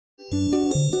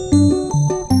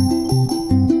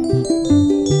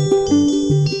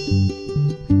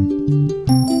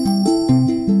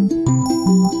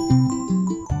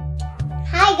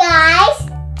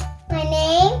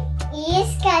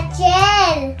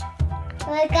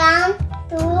Welcome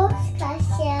to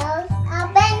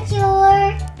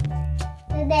CastiellesAdventure.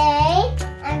 Today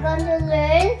I'm going to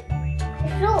learn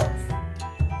the fruits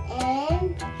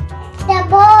and the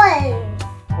balls.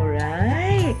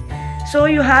 Alright. So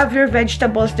you have your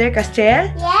vegetables there,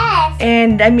 Castielle? Yes.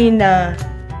 And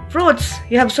fruits.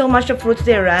 You have so much of fruits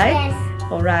there, right? Yes.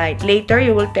 Alright. Later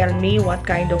you will tell me what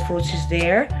kind of fruits is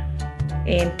there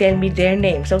and tell me their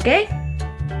names, okay?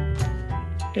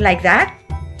 You like that?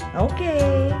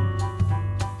 Okay.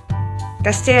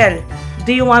 Castielle,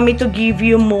 do you want me to give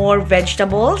you more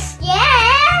vegetables?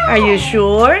 Yes. Are you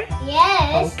sure?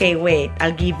 Yes. Okay, wait.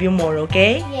 I'll give you more,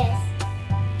 okay? Yes.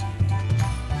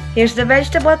 Here's the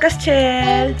vegetable,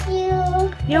 Castielle. Thank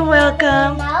you. You're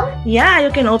welcome. Now? Yeah,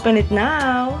 you can open it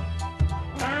now.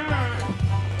 Ah.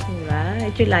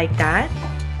 Alright, you like that?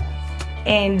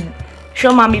 And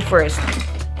show mommy first.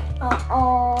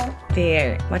 Uh-oh.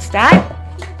 There. What's that?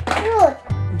 Fruit.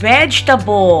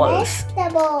 Vegetables.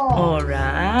 Vegetable.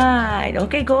 Alright.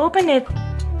 Okay, go open it.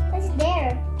 What's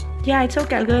there? Yeah, it's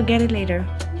okay. I'll go get it later.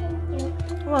 Thank you.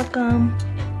 Welcome.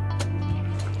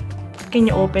 Can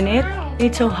you open it?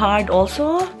 It's so hard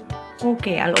also.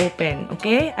 Okay, I'll open.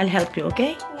 Okay? I'll help you,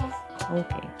 okay? Yes.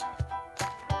 Okay.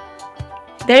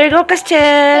 There you go,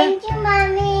 Castielle. Thank you,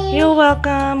 Mommy. You're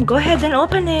welcome. Go ahead and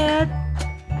open it.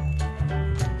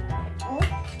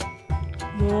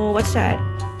 Oh, what's that?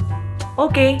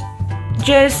 Okay.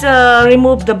 Just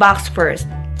remove the box first.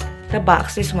 The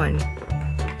box, this one.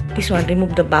 This one,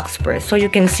 remove the box first so you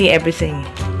can see everything.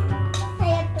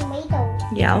 I have tomato.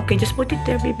 Yeah, okay. Just put it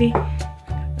there, baby.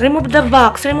 Remove the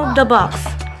box. Remove the box.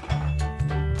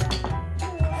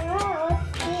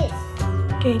 What's this?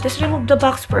 Okay, just remove the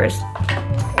box first.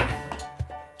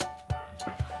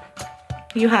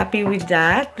 You happy with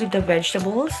that? With the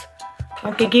vegetables?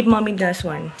 Okay, give mommy this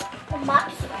one. The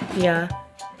box. Yeah.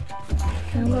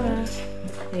 Camera.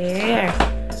 There.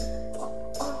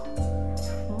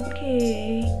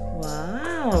 Okay.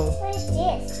 Wow. What is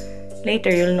this?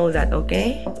 Later, you'll know that,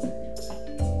 okay?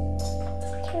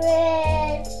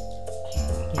 Carrot.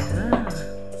 Yeah.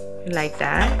 You like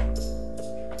that?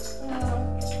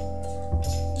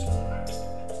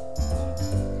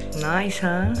 Nice,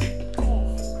 huh?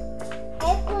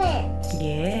 Eggplant.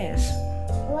 Yes.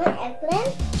 You want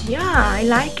eggplant? Yeah, I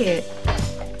like it.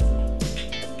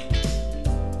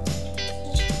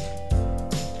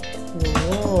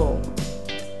 Whoa.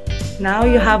 Now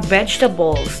you have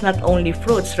vegetables, not only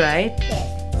fruits, right? Yes.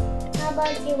 How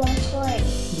about you want corn?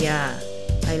 Yeah,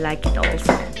 I like it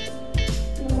also.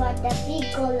 You want the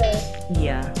big color?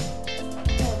 Yeah.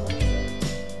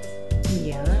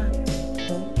 Yeah.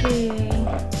 Okay.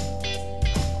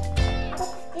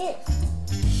 What's this?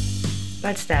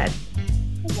 What's that? I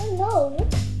don't know.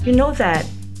 You know that.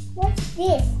 What's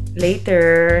this?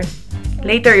 Later.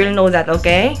 Later you'll know that,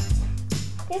 okay?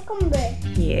 Cucumber.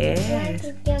 You want Yes.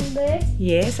 cucumber?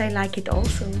 Yes, I like it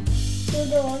also. You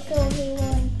don't also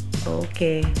want.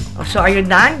 Okay. Oh, so are you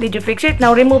done? Did you fix it?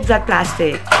 Now remove that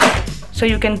plastic. So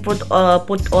you can put all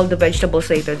the vegetables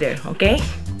later there, okay?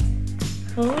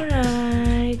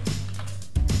 Alright.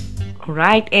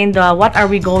 Alright, and what are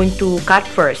we going to cut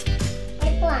first?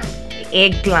 Eggplant.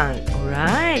 Eggplant.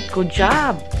 Alright, good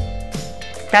job.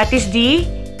 That is the...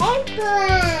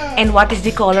 Eggplant. And what is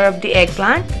the color of the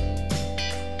eggplant?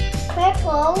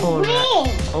 Purple. Green.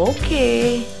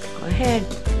 Okay. Go ahead.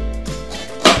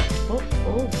 Oh,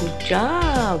 good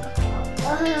job.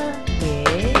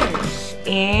 Yes.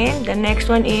 And the next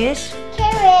one is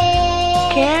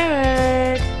Carrot.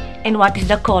 carrot. And what is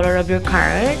the color of your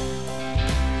carrot?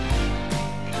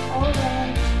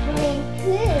 Orange. Green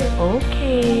too.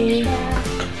 Okay. I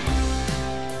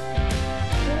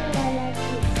like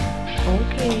this.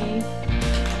 Okay.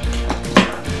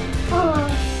 Oh.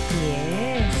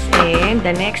 Yes. And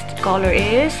the next color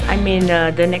is,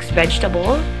 the next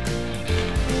vegetable.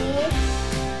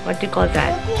 What do you call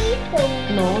that? Potato.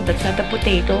 No, that's not a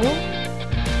potato.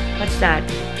 What's that?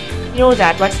 You know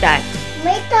that. What's that?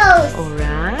 Tomatoes.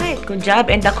 Alright. Good job.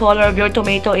 And the color of your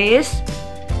tomato is?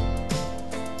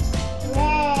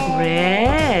 Red.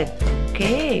 Red.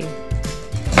 Okay.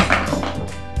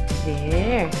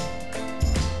 There.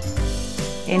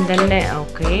 And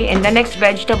okay. And the next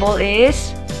vegetable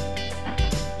is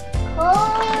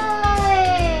Corn.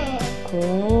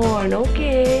 corn.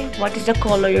 Okay. What is the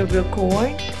color of your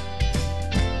corn?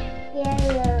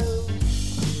 Yellow.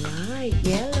 Alright,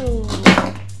 yellow.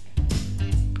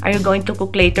 Are you going to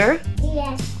cook later?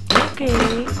 Yes. Okay.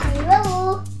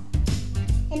 Hello.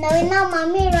 And now we know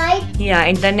mommy, right? Yeah,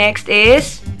 and the next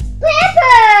is?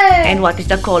 Pepper. And what is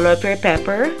the color of your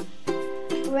pepper?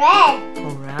 Red.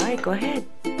 Alright, go ahead.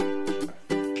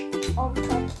 Oh,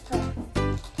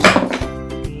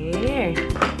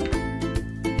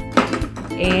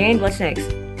 And what's next?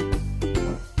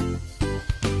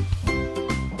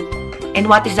 And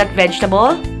what is that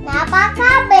vegetable? Napa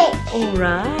cabbage.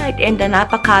 Alright. And the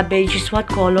napa cabbage is what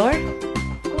color?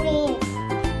 Green.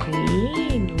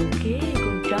 Green. Okay,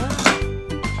 good job.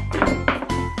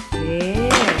 There.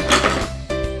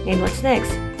 And what's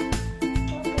next?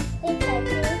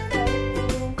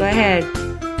 Go ahead.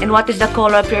 And what is the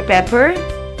color of your pepper?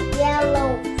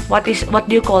 Yellow. What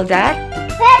do you call that?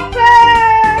 Pepper.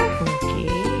 Okay.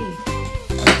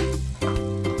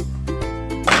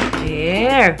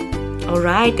 There.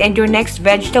 Alright. And your next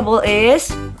vegetable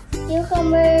is?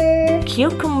 Cucumber.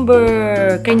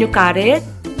 Cucumber. Can you cut it?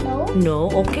 No. No.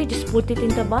 Okay, just put it in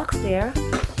the box there.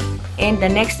 And the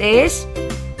next is?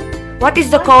 What is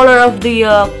the color of the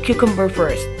cucumber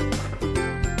first?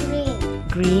 Green.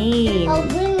 Green. Oh,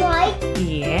 green, white.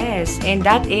 Yes. And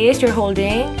that is, you're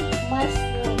holding?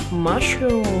 Mushroom.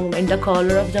 Mushroom. And the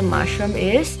color of the mushroom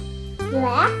is?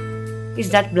 Black. Is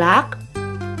that black?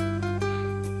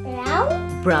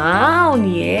 Brown. Brown.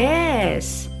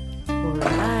 Yes.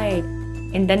 Alright.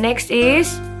 And the next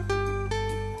is?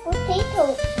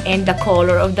 Potato. And the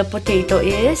color of the potato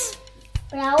is?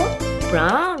 Brown.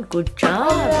 Brown. Good job.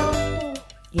 Brown too.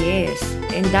 Yes.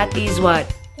 And that is what?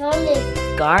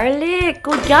 Garlic. Garlic.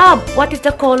 Good job. What is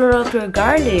the color of your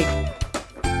garlic?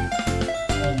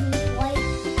 Maybe white.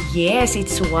 Yes,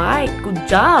 it's white. Good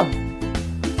job.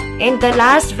 And the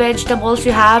last vegetables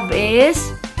you have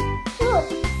is? Fruit.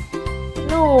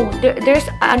 No, there's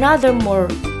another more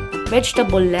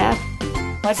vegetable left.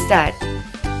 What's that?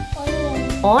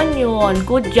 Onion. Onion.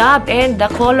 Good job. And the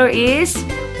color is?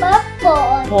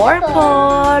 Purple.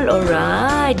 Purple.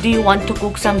 Alright. Do you want to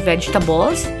cook some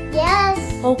vegetables? Yes.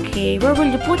 Okay. Where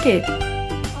will you put it?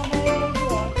 Over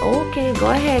here. Okay, go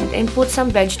ahead and put some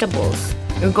vegetables.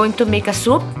 You're going to make a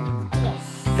soup? Yes.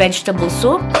 Vegetable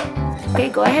soup? Okay,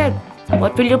 go ahead.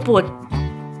 What will you put?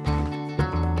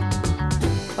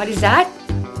 What is that?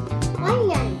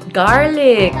 Onion.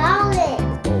 Garlic. Garlic.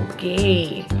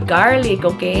 Okay. Garlic,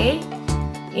 okay?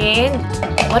 And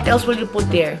what else will you put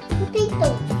there?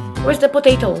 Potato. Where's the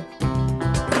potato?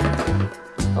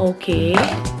 Okay.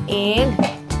 And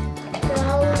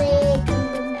Garlic.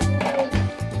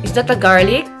 is that a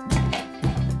garlic?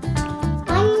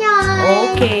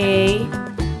 Onion. Okay.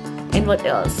 And what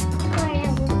else?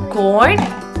 Corn?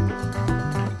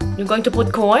 You're going to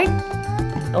put corn?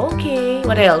 Okay.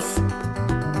 What else?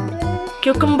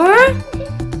 Cucumber?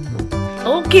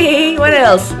 Okay. What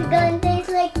else? It's gonna taste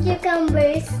like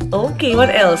cucumbers. Okay. What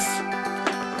else?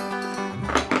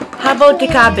 How about the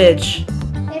cabbage?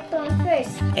 Eggplant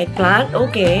first. Eggplant?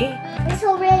 Okay. It's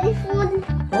already food.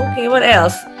 Okay. What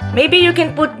else? Maybe you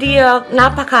can put the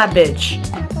napa cabbage.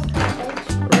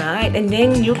 Right. And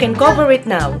then you can cover it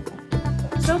now.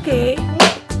 It's okay.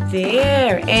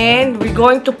 There. And we're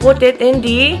going to put it in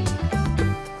the...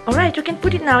 Alright, you can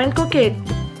put it now and cook it.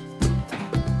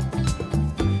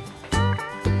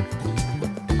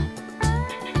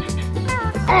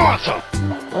 Awesome!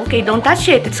 Okay, don't touch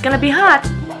it. It's gonna be hot.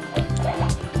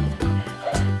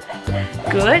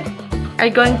 Good. Are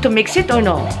you going to mix it or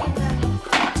no?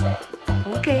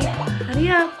 Okay, hurry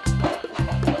up.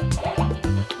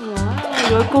 Wow,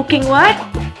 you're cooking what?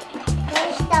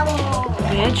 Vegetable.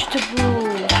 Vegetable.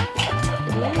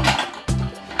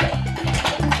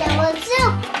 Vegetable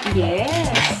soup.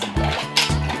 Yes.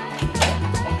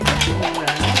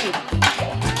 Alright.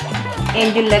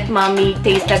 And you let mommy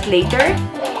taste that later?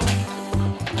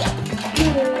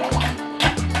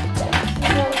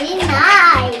 It'll be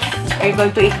nice. Are you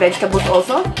going to eat vegetables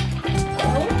also?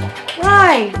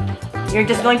 Why? You're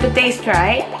just going to taste,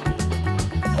 right?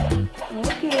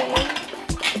 Okay.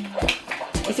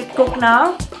 Is it cooked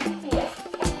now?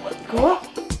 Cook?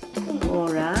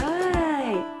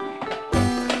 Alright.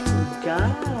 Good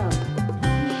job.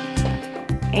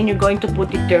 And you're going to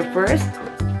put it there first?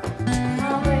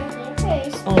 Over here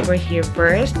first. Over here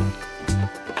first.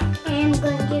 And I'm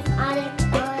gonna give other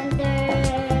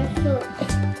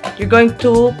soups. You're going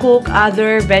to cook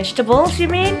other vegetables, you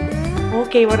mean?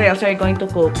 Okay, what else are you going to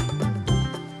cook?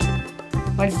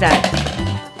 What's that?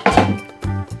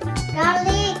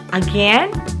 Garlic.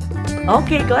 Again?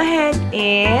 Okay, go ahead.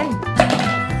 And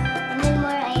And then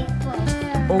more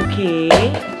eggplant. okay.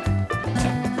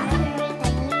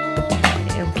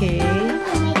 Okay.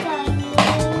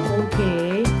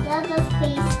 Okay.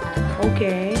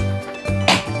 Okay.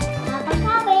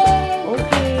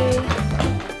 Okay.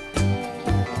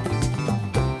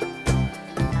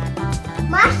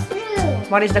 Mushroom.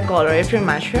 What is the color of your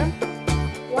mushroom?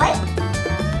 White.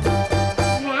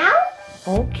 Brown.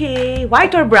 Okay.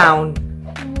 White or brown?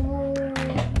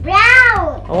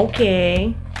 Brown.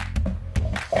 Okay.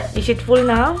 Is it full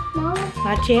now? No.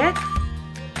 Not yet?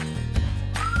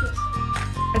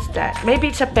 What's that? Maybe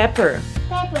it's a pepper.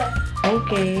 Pepper.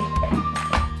 Okay.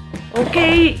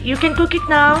 Okay, you can cook it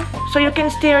now. So you can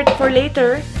stir it for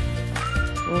later.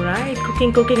 Alright,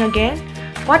 cooking again.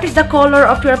 What is the color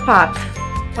of your pot?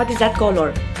 What is that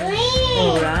color?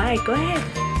 Green. Alright, go ahead.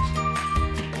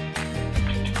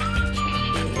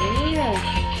 Yeah.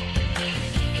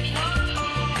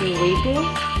 You waiting?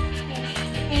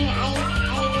 And I'm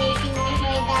waiting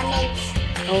for the mix.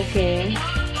 Okay. I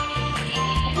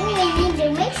think we need to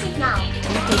mix it now.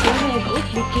 Okay, go ahead.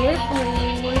 Oops, be careful.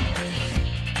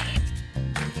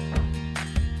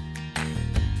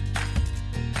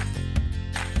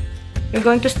 You're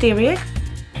going to stir it?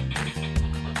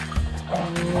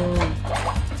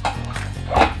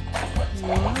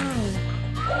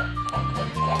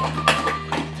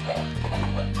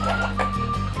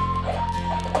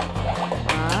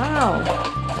 Wow.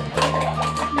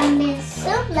 The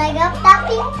soup like a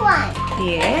pink one.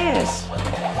 Yes.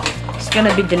 It's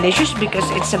gonna be delicious because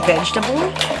it's a vegetable.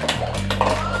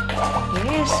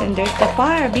 Yes, and there's the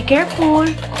fire. Be careful.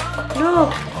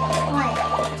 Look. What?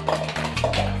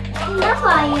 The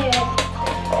fire.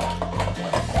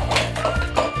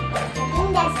 I think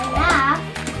that's enough.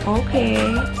 Okay.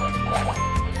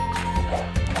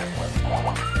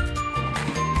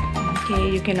 Okay,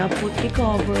 you can now put the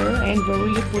cover. And where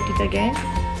will you put it again?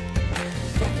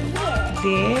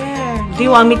 Here. There. Do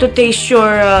you want me to taste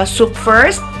your soup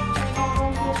first?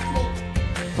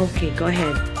 Okay, go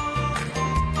ahead.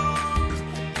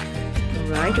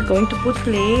 Alright, you're going to put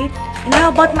plate. And how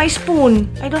about my spoon?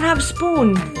 I don't have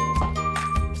spoon.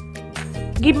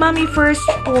 Give mommy first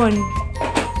spoon. I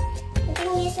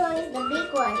think this one is the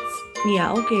big ones.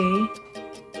 Yeah, okay.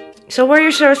 So where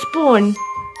is your spoon?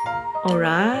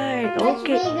 Alright, Much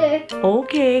okay. bigger.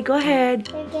 Okay, go ahead.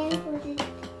 I can put it.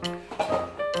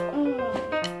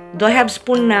 Do I have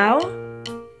spoon now?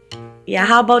 Yeah,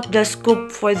 how about the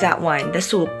scoop for that one? The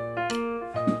soup.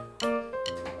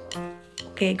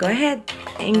 Okay, go ahead.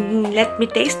 And let me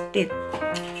taste it.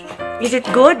 Is it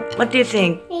good? What do you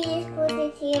think? You just put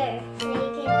it here so you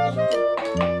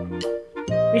can eat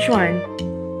it. Which one?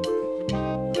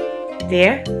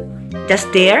 There? Just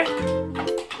there?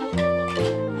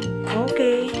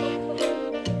 Okay.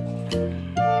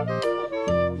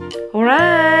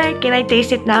 Alright. Can I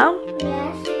taste it now?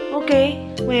 Yes. Okay.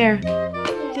 Where?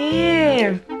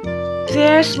 There.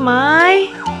 There's my...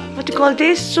 What do you call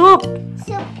this? Soup.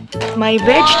 Soup. My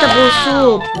vegetable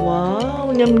soup.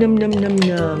 Wow. Num num num num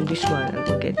num. This one. I'll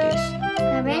go get this.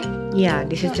 Carrot. Yeah,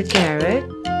 this is the carrot.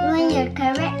 You want your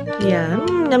carrot? Yeah.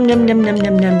 Num num num num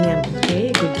num num num.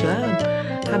 Okay, good job.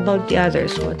 How about the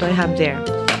others? What do I have there?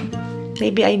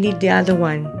 Maybe I need the other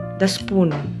one. The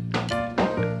spoon.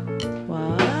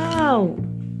 Wow.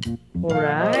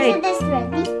 Alright. Is this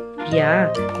ready?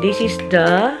 Yeah. This is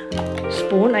the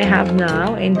spoon I have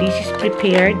now. And this is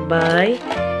prepared by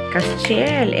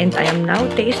Castielle. And I am now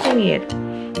tasting it.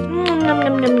 Num num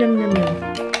num num num num.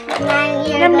 Now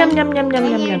you're Num num going, num num num now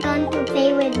num you're num. going to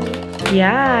play with me.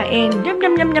 Yeah, and num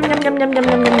num num num num num num num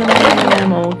num num num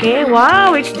num. Okay,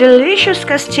 wow, it's delicious,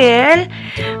 Castielle.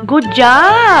 Good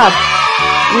job.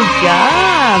 Good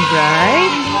job,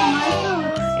 right?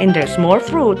 And there's more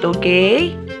fruit,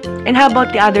 okay? And how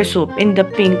about the other soup in the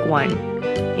pink one?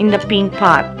 In the pink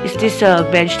pot. Is this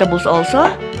vegetables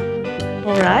also?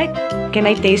 Alright. Can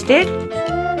I taste it?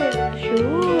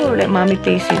 Sure. Let mommy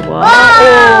taste it.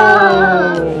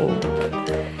 Wow. Oh.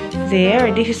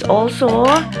 There. This is also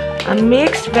a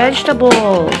mixed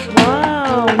vegetables.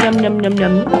 Wow. Yum, yum, yum,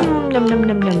 yum. Yum, yum,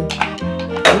 yum, yum.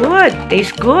 Good.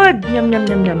 Tastes good. Yum, yum,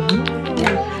 yum, yum.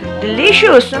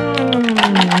 Delicious.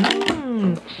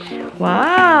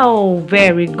 Wow.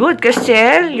 Very good,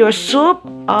 Castielle. Your soup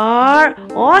are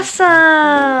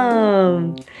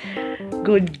awesome.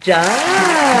 Good job.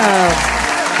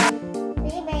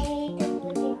 Maybe I need to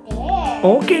put it there.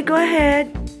 Okay, go ahead.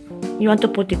 You want to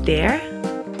put it there?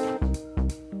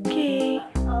 Okay.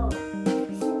 Oh,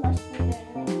 this is much bigger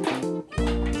than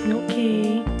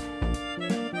Okay.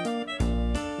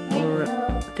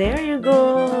 that. There you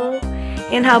go.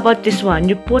 And how about this one?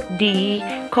 You put the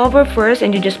cover first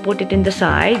and you just put it in the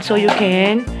side so you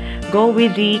can go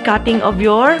with the cutting of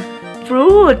your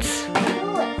fruits.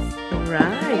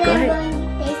 Alright, go ahead.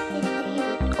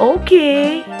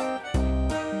 Okay.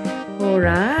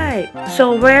 Alright.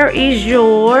 So where is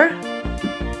your...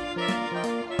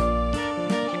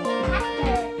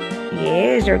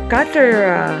 Yes, your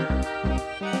cutter.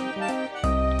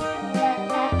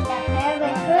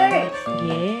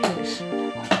 Yes.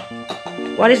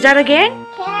 What is that again?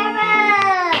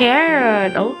 Carrot.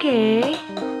 Carrot. Okay.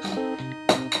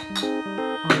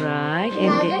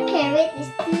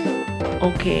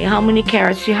 Okay, how many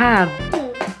carrots you have?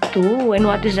 2. And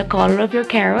what is the color of your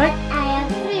carrot? I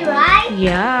have 3, right?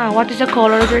 Yeah, what is the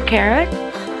color of your carrot?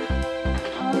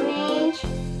 Orange,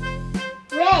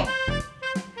 red.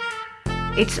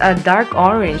 It's a dark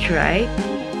orange, right?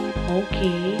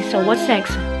 Okay, so what's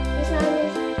next? This one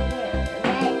is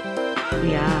red.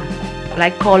 Yeah,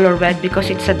 like color red because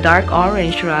it's a dark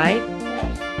orange, right?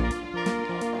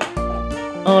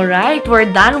 Alright, we're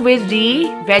done with the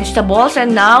vegetables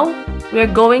and now we're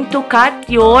going to cut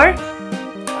your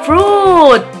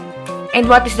fruit. And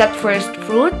what is that first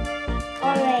fruit?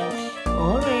 Orange.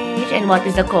 Orange. And what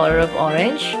is the color of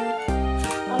orange? Orange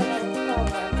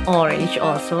color. Orange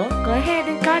also. Go ahead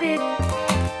and cut it.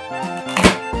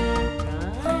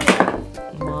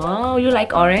 Right. Wow, you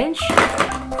like orange?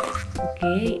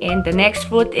 Okay, and the next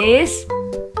fruit is?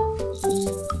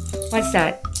 What's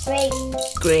that? Grape.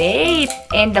 Grape.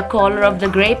 And the color of the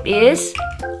grape is?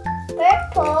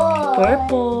 Purple.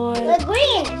 Purple. The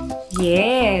green.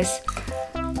 Yes.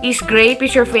 Is grape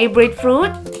your favorite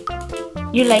fruit?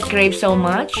 You like grape so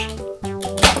much?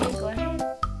 Go ahead.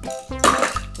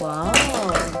 Wow.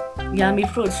 Yummy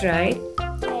fruits, right?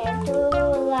 I do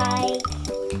like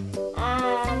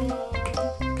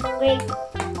grape.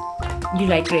 You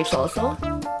like grapes also?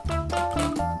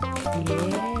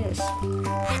 Yes.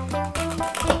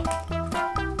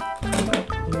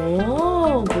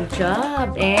 Oh, good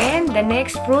job. And the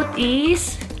next fruit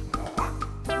is?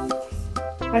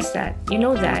 What's that? You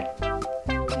know that.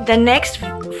 The next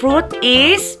fruit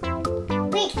is?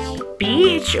 Peach.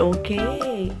 Peach.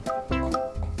 Okay.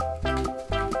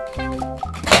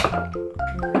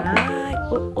 Alright.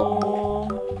 Uh-oh.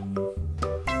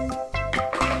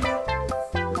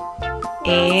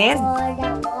 And? Or the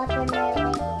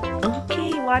watermelon.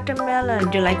 Okay, watermelon.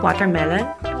 Do you like watermelon?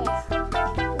 Yes.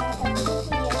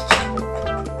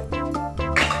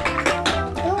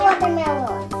 2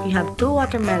 watermelon. You have 2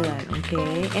 watermelon.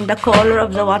 Okay. And the color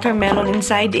of the watermelon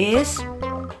inside is? It's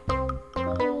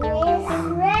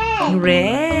red.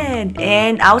 Red.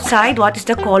 And outside, what is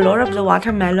the color of the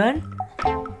watermelon?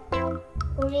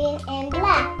 Green and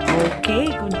black.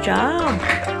 Okay, good job.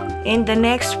 And the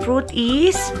next fruit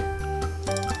is?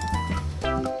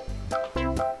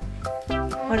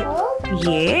 What? Apple.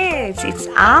 Yes, it's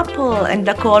apple. And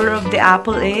the color of the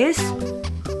apple is?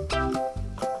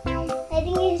 I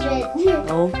think it's red.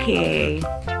 Okay.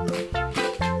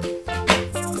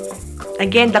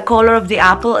 Again, the color of the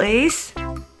apple is?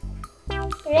 Red.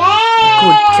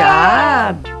 Good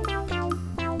job.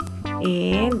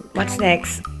 And what's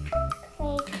next?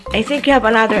 I think you have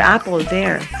another apple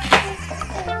there.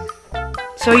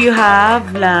 So you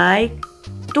have like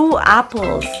 2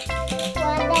 apples.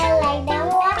 What I like the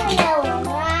watermelon,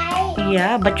 right?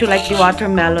 Yeah, but you like the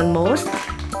watermelon most?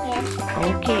 Yes.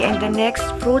 Okay, and the next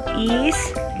fruit is?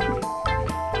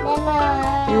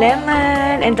 Lemon.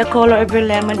 Lemon. And the color of your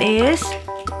lemon is?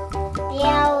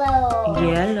 Yellow.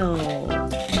 Yellow.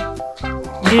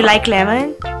 Do you like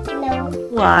lemon? No.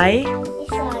 Why?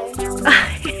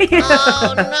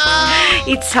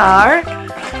 It's hard. It's hard.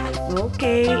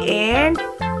 Okay, and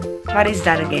what is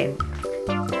that again?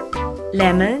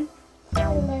 Lemon?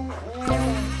 Lemon.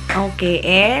 Okay,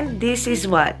 and this is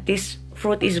what? This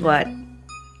fruit is what?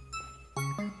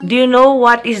 Do you know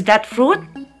what is that fruit?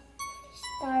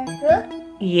 Star fruit.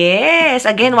 Yes.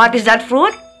 Again, what is that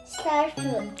fruit? Star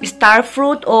fruit. Star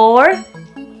fruit or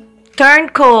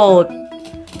turncoat?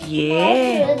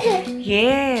 Yeah. Fruit.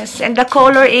 Yes. And the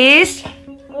color is?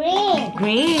 Green.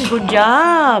 Green. Good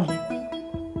job.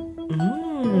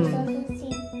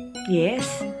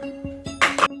 Yes.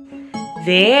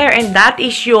 There. And that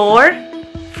is your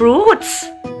fruits.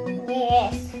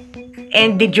 Yes.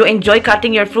 And did you enjoy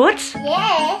cutting your fruits?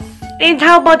 Yes. And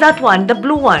how about that one? The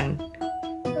blue one?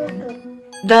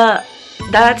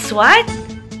 That's what?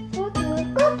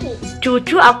 Cookie.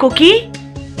 Choo-choo, a cookie?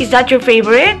 Is that your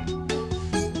favorite?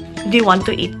 Do you want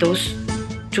to eat those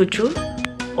choo-choo?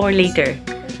 Or later?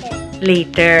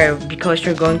 Later, because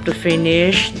you're going to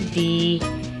finish the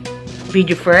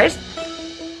video first.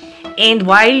 And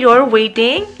while you're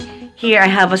waiting, here I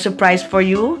have a surprise for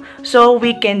you. So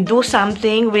we can do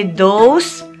something with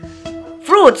those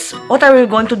fruits. What are we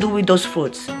going to do with those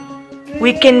fruits?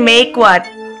 We can make what?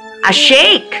 A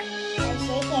shake.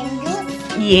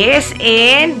 Yes,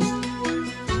 and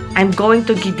I'm going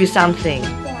to give you something.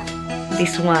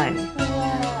 This one.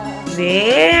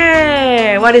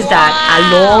 There. What is that? A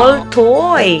LOL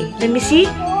toy. Let me see.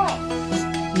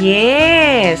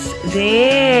 Yes,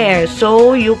 there.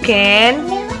 So you can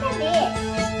Look at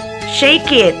this.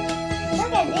 shake it.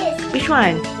 Look at this. Which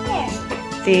one? There.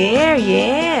 There,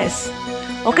 yes.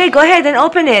 Okay, go ahead and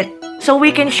open it so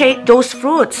we can shake those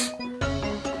fruits.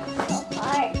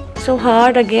 So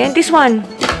hard again. This one.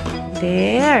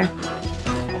 There.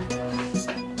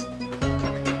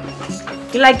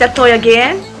 You like that toy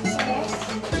again?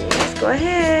 Yes, go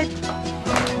ahead.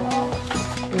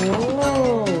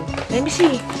 Oh, let me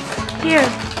see. Here.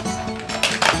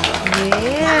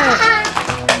 Yeah.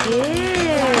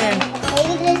 Yeah.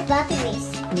 Maybe there's batteries.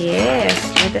 Yes,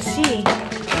 let us see.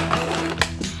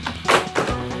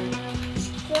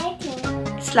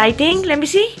 It's lighting. Let me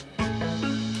see.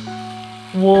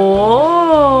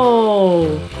 Whoa.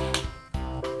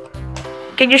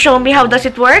 Can you show me how does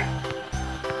it work?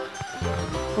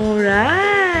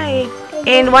 Alright.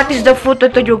 And what is the fruit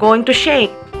that you're going to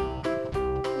shake?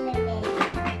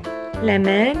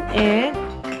 Lemon and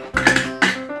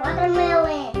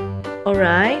Watermelon.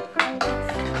 alright.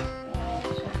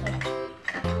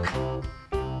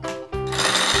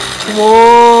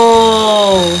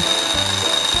 Whoa!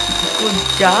 Good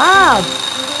job!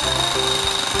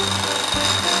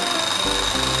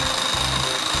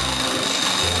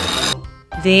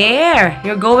 There!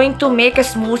 You're going to make a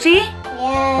smoothie?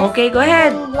 Yes. Okay, go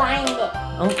ahead. I'm blinded.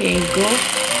 Okay, go.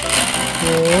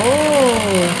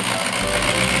 Whoa!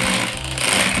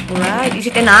 Alright, is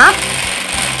it enough?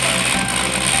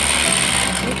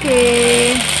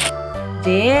 Okay.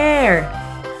 There.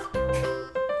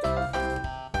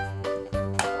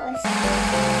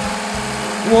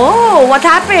 Whoa, what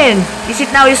happened? Is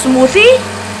it now a smoothie?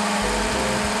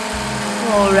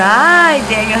 Alright,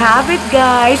 there you have it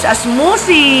guys, a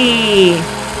smoothie.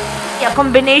 A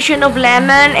combination of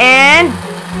lemon and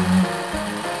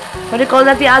what do you call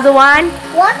that, the other one?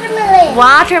 Watermelon.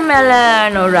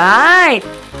 Watermelon. Alright.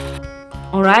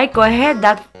 Alright, go ahead.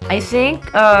 That I think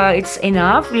it's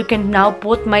enough. You can now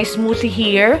put my smoothie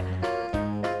here.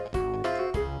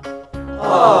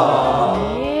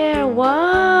 Yeah,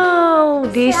 wow.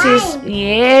 This is,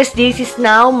 yes, this is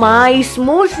now my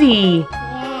smoothie.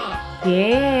 Yeah.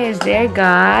 Yes, there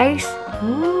guys.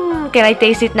 Can I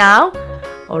taste it now?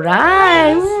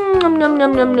 Alright. Nom, nom,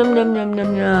 nom, nom, nom, nom, nom,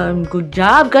 nom, nom. Good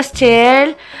job,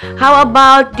 Castielle. How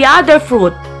about the other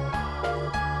fruit?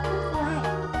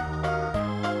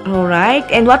 Alright.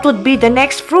 And what would be the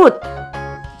next fruit?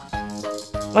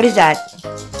 What is that?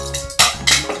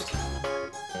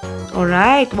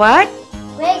 Alright. What?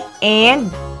 Wait. And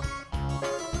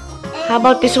how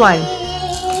about this one?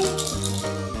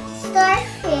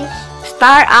 Starfish.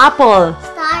 Star apple.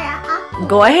 Star apple.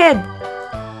 Go ahead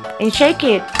and shake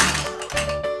it.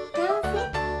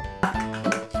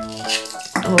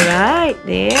 Alright,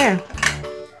 there.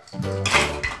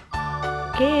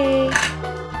 Okay.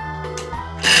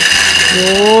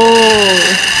 Whoa.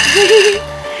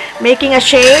 Making a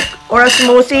shake or a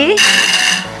smoothie?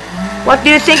 What do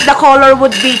you think the color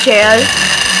would be, Chel?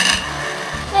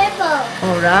 Purple.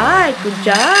 Alright, good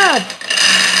job.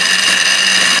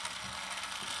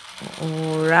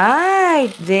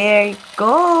 Alright, there it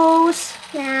goes.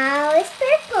 Now it's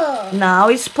purple. Now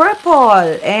it's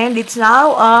purple. And it's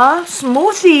now a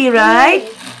smoothie, right?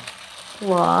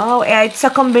 Wow, it's a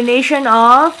combination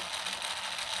of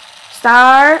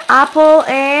star, apple,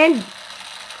 and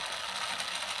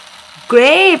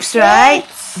grapes, right?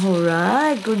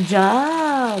 Alright, good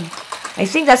job. I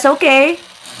think that's okay.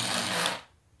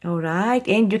 Alright,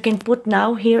 and you can put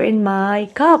now here in my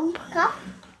cup. Cup?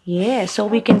 Yeah, so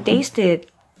we can taste it.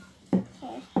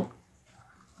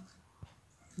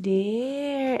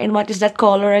 There. And what is that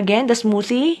color again? The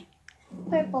smoothie?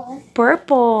 Purple.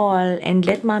 Purple. And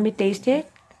let mommy taste it.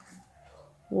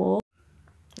 Whoa.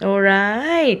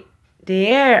 Alright.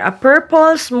 There. A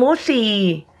purple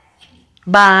smoothie.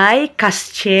 By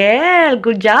Castielle.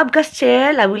 Good job,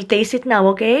 Castielle. I will taste it now,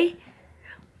 okay?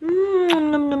 Nom,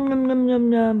 nom, nom, nom, nom, nom,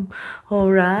 nom.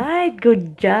 Alright.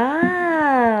 Good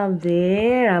job.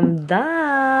 There. I'm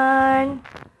done.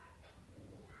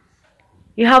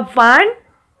 You have fun?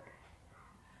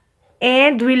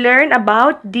 And we learn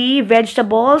about the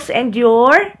vegetables and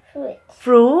your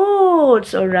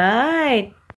fruits.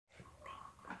 Alright.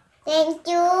 Thank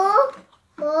you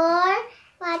for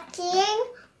watching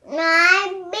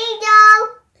my video.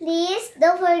 Please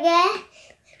don't forget to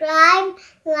subscribe